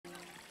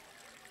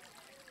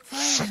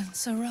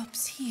vengeance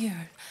erupts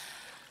here.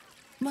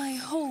 My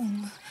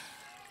home,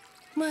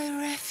 my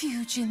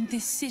refuge in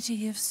this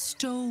city of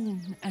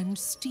stone and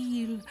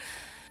steel.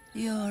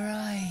 Your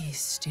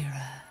eyes,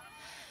 Stira.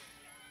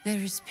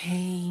 There's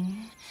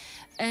pain,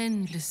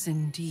 endless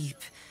and deep,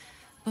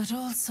 but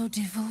also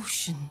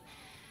devotion,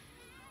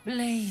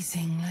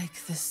 blazing like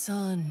the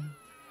sun.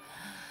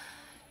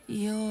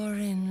 You're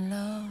in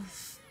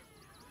love,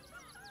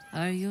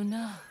 are you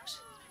not?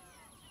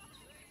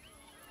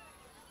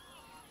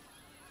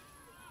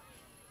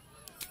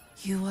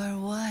 You are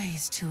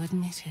wise to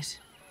admit it.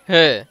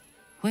 Hey.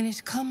 When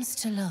it comes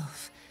to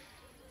love,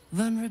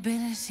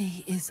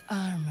 vulnerability is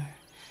armor,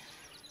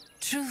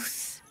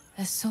 truth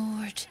a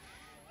sword,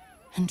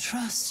 and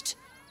trust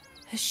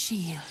a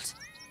shield.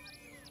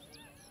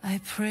 I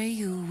pray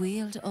you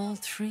wield all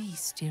three,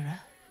 Stira.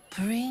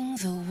 Bring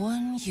the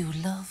one you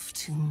love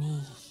to me.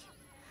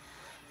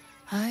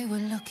 I will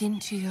look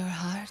into your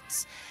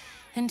hearts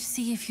and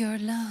see if your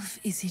love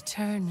is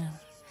eternal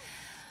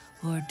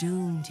or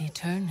doomed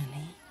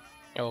eternally.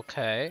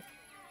 Okay.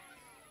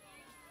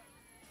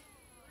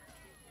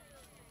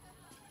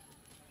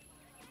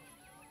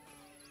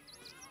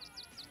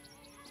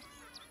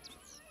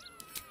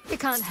 It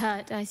can't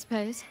hurt, I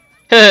suppose.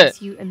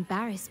 Unless you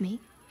embarrass me.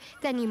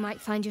 Then you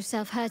might find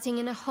yourself hurting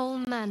in a whole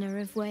manner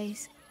of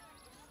ways.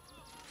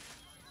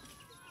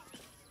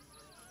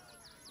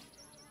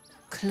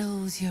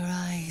 Close your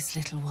eyes,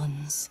 little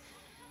ones.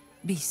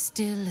 Be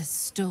still as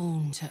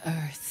stone to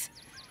earth.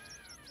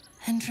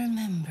 And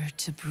remember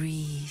to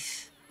breathe.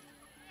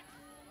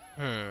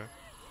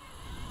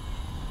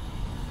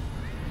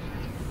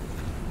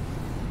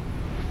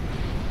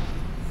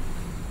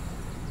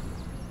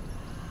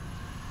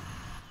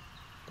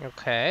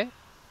 Okay.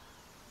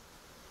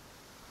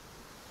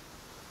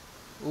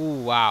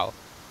 Ooh, wow.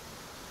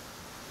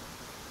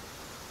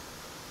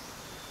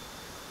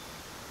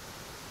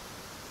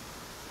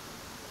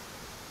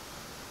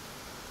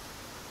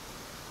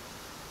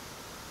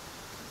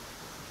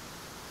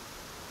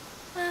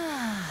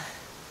 Ah,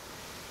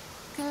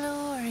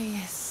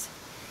 glorious.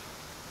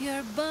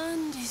 Your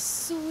bond is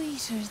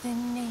sweeter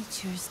than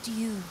nature's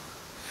dew.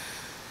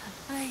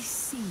 I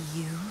see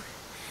you,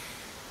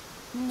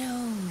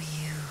 know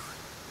you.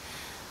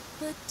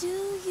 But do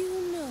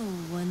you know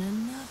one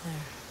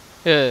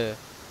another?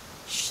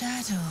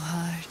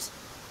 Shadowheart.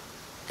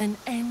 An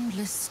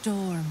endless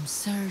storm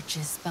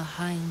surges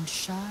behind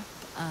sharp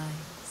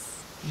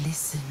eyes.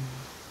 Listen.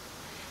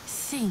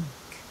 Think.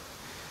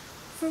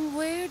 From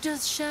where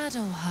does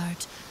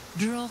Shadowheart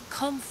draw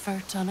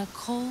comfort on a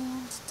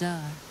cold,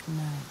 dark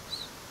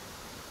night?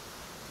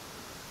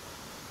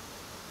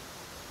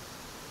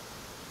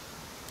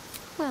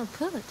 Well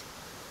put.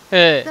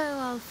 Hey. Though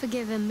I'll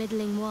forgive a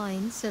middling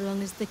wine so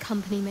long as the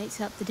company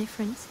makes up the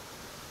difference.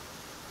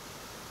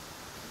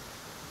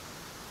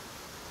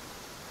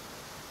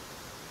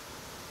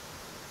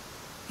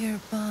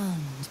 Your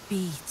bond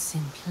beats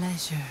in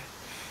pleasure.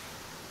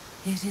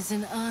 It is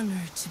an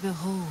honor to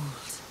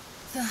behold.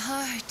 The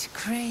heart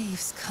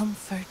craves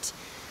comfort,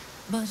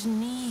 but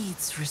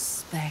needs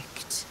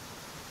respect.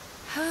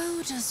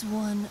 How does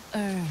one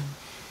earn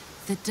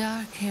the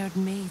dark-haired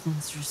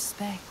maiden's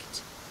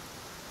respect?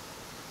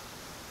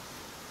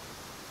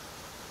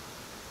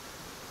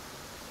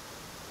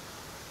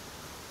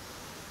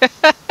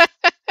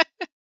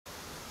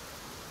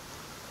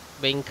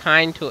 Being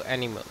kind to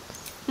animals.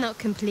 Not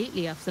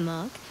completely off the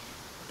mark,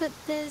 but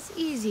there's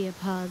easier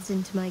paths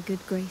into my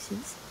good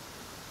graces.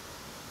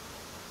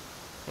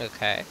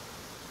 Okay.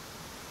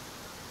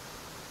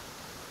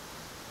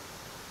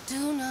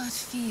 Do not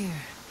fear.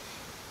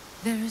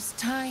 There is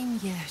time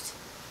yet.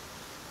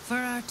 For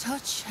our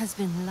touch has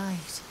been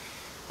light,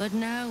 but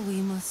now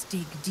we must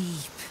dig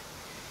deep.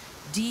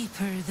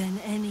 Deeper than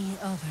any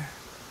other.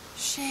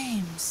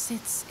 Shame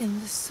sits in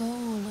the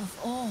soul of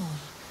all.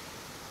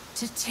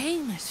 To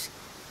tame it,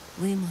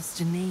 we must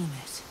name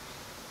it.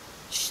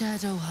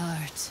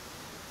 Shadowheart.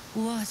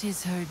 What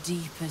is her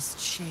deepest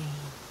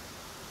shame?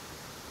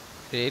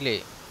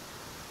 Really?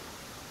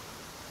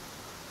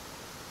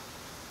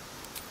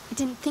 I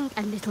didn't think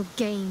a little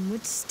game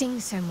would sting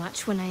so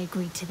much when I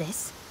agreed to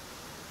this.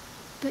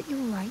 But you're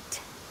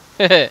right.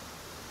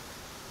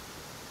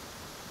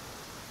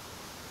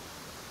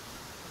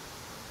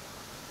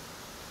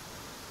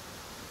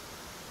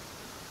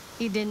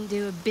 You didn't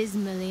do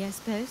abysmally, I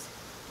suppose.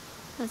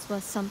 That's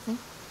worth something.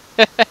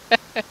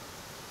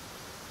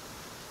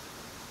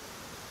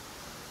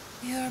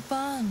 Your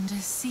bond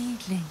a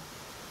seedling.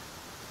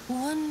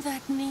 One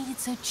that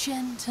needs a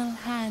gentle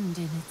hand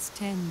in its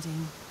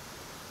tending.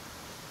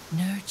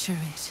 Nurture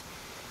it,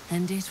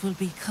 and it will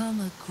become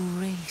a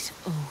great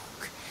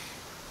oak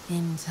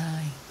in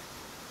time.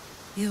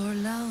 Your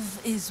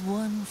love is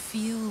one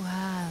few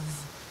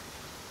have.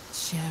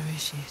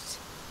 Cherish it.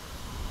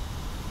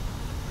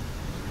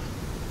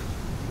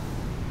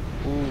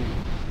 Ooh.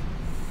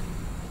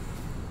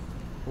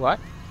 What?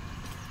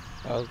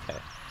 Okay.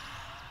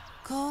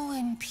 Go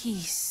in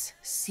peace,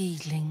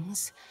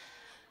 seedlings,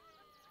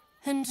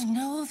 and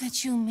know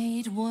that you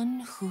made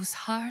one whose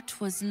heart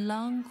was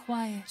long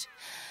quiet,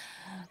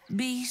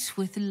 beat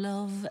with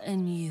love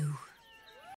and you.